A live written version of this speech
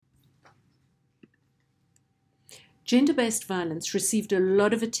Gender-based violence received a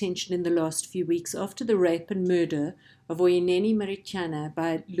lot of attention in the last few weeks after the rape and murder of Oyineni Marichana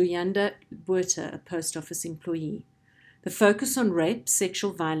by Luyanda Botha, a post office employee. The focus on rape,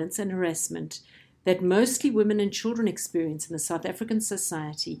 sexual violence and harassment that mostly women and children experience in the South African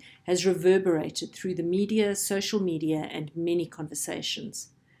society has reverberated through the media, social media and many conversations.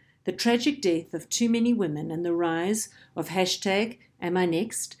 The tragic death of too many women and the rise of hashtag Am I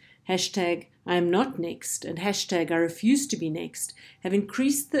Next, hashtag I am not next, and hashtag I refuse to be next have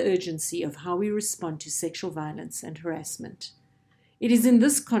increased the urgency of how we respond to sexual violence and harassment. It is in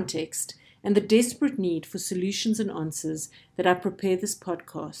this context and the desperate need for solutions and answers that I prepare this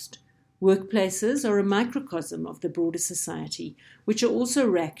podcast. Workplaces are a microcosm of the broader society, which are also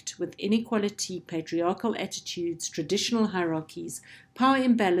racked with inequality, patriarchal attitudes, traditional hierarchies, power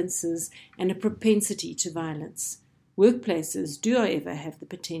imbalances, and a propensity to violence. Workplaces do, however, have the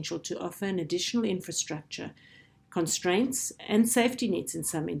potential to offer an additional infrastructure, constraints, and safety nets in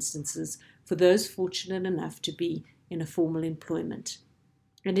some instances for those fortunate enough to be in a formal employment.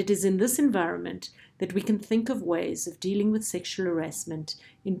 And it is in this environment that we can think of ways of dealing with sexual harassment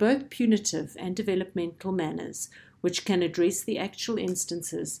in both punitive and developmental manners, which can address the actual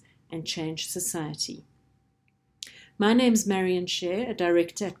instances and change society. My name is Marion Shaer, a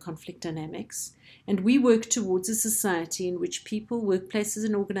director at Conflict Dynamics, and we work towards a society in which people, workplaces,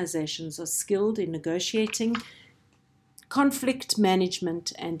 and organizations are skilled in negotiating, conflict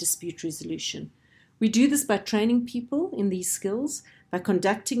management, and dispute resolution. We do this by training people in these skills, by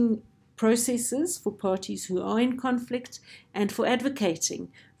conducting processes for parties who are in conflict, and for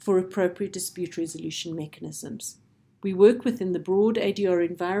advocating for appropriate dispute resolution mechanisms. We work within the broad ADR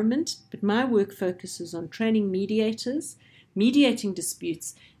environment, but my work focuses on training mediators, mediating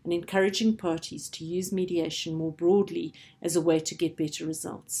disputes, and encouraging parties to use mediation more broadly as a way to get better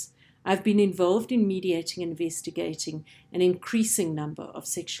results. I've been involved in mediating and investigating an increasing number of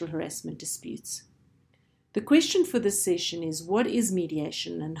sexual harassment disputes. The question for this session is, what is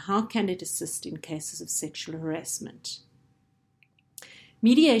mediation and how can it assist in cases of sexual harassment?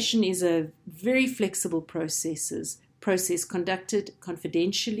 Mediation is a very flexible process conducted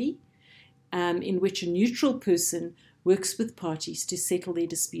confidentially, in which a neutral person works with parties to settle their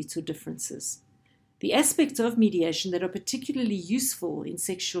disputes or differences. The aspects of mediation that are particularly useful in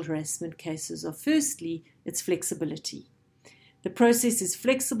sexual harassment cases are, firstly, its flexibility. The process is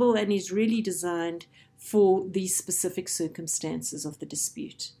flexible and is really designed for these specific circumstances of the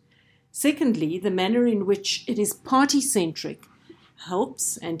dispute. Secondly, the manner in which it is party-centric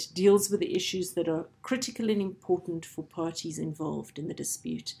helps and deals with the issues that are critical and important for parties involved in the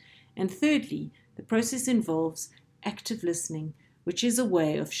dispute. And thirdly, the process involves active listening, which is a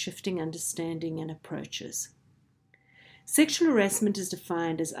way of shifting understanding and approaches. Sexual harassment is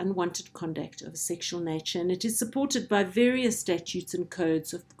defined as unwanted conduct of a sexual nature, and it is supported by various statutes and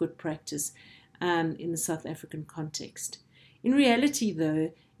codes of good practice in the South African context. In reality,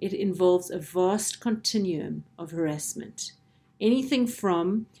 though, it involves a vast continuum of harassment. Anything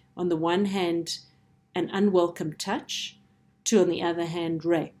from, on the one hand, an unwelcome touch, to, on the other hand,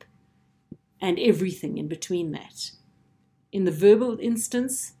 rape, and everything in between that. In the verbal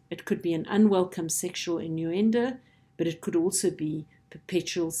instance, it could be an unwelcome sexual innuendo, but it could also be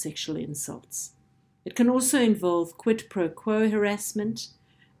perpetual sexual insults. It can also involve quid pro quo harassment.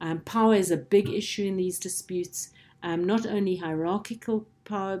 Power is a big issue in these disputes, not only hierarchical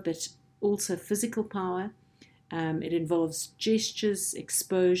power, but also physical power. It involves gestures,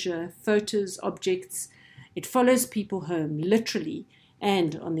 exposure, photos, objects. It follows people home, literally,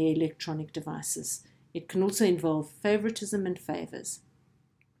 and on their electronic devices. It can also involve favoritism and favors.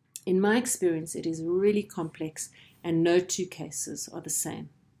 In my experience, it is really complex, and no two cases are the same.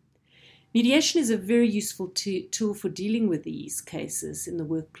 Mediation is a very useful tool for dealing with these cases in the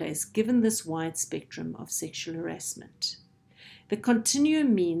workplace, given this wide spectrum of sexual harassment. The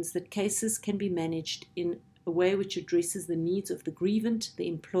continuum means that cases can be managed in a way which addresses the needs of the grievant, the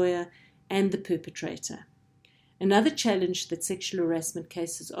employer, and the perpetrator. Another challenge that sexual harassment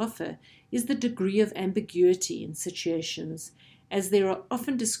cases offer is the degree of ambiguity in situations, as there are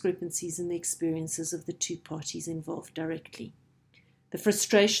often discrepancies in the experiences of the two parties involved directly. The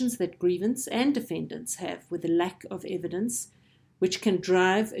frustrations that grievants and defendants have with the lack of evidence, which can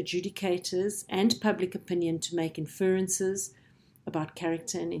drive adjudicators and public opinion to make inferences about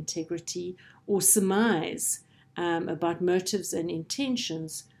character and integrity, or surmise about motives and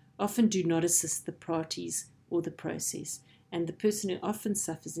intentions, often do not assist the parties or the process, and the person who often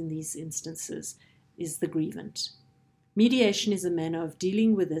suffers in these instances is the grievant. Mediation is a manner of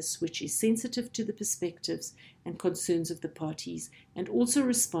dealing with this which is sensitive to the perspectives and concerns of the parties and also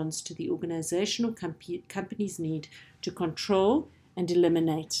responds to the organizational company's need to control and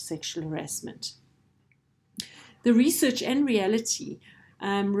eliminate sexual harassment. The research and reality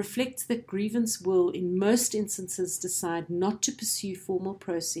reflects that grievance will, in most instances, decide not to pursue formal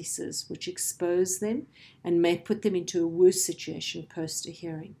processes which expose them and may put them into a worse situation post a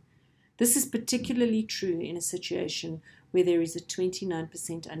hearing. This is particularly true in a situation where there is a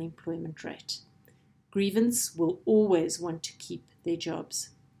 29% unemployment rate. Grievance will always want to keep their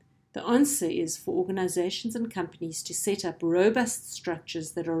jobs. The answer is for organizations and companies to set up robust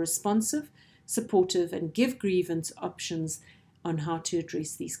structures that are responsive, supportive, and give grievance options on how to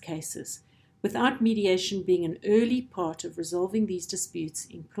address these cases. Without mediation being an early part of resolving these disputes,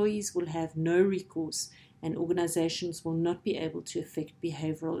 employees will have no recourse and organizations will not be able to effect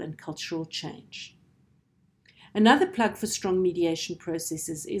behavioral and cultural change. Another plug for strong mediation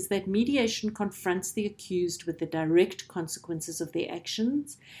processes is that mediation confronts the accused with the direct consequences of their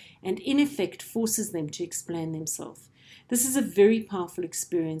actions and in effect forces them to explain themselves. This is a very powerful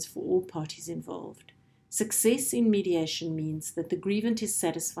experience for all parties involved. Success in mediation means that the grievant is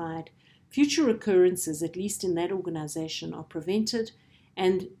satisfied, future recurrences, at least in that organization, are prevented,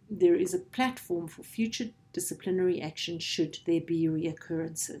 and there is a platform for future disciplinary action should there be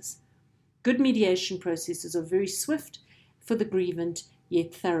reoccurrences. Good mediation processes are very swift for the grievant,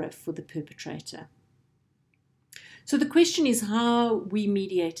 yet thorough for the perpetrator. So the question is how we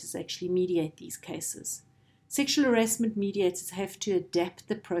mediators actually mediate these cases. Sexual harassment mediators have to adapt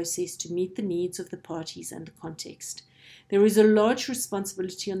the process to meet the needs of the parties and the context. There is a large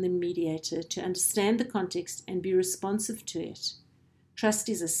responsibility on the mediator to understand the context and be responsive to it. Trust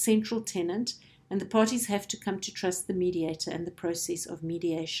is a central tenet, and the parties have to come to trust the mediator and the process of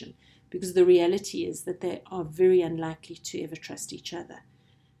mediation, because the reality is that they are very unlikely to ever trust each other.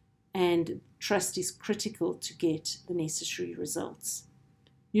 And trust is critical to get the necessary results.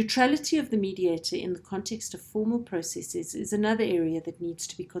 Neutrality of the mediator in the context of formal processes is another area that needs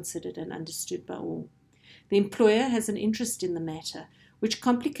to be considered and understood by all. The employer has an interest in the matter, which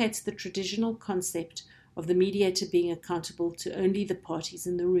complicates the traditional concept of the mediator being accountable to only the parties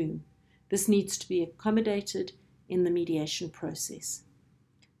in the room. This needs to be accommodated in the mediation process.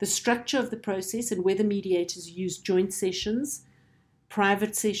 The structure of the process and whether mediators use joint sessions,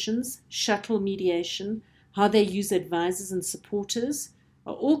 private sessions, shuttle mediation, how they use advisors and supporters,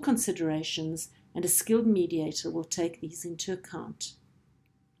 are all considerations, and a skilled mediator will take these into account.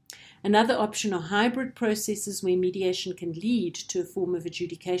 Another option are hybrid processes where mediation can lead to a form of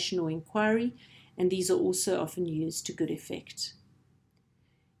adjudication or inquiry, and these are also often used to good effect.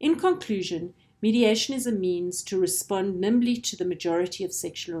 In conclusion, mediation is a means to respond nimbly to the majority of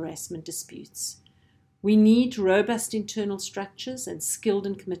sexual harassment disputes. We need robust internal structures and skilled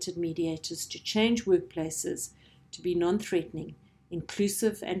and committed mediators to change workplaces to be non-threatening,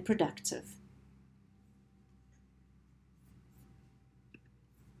 inclusive and productive.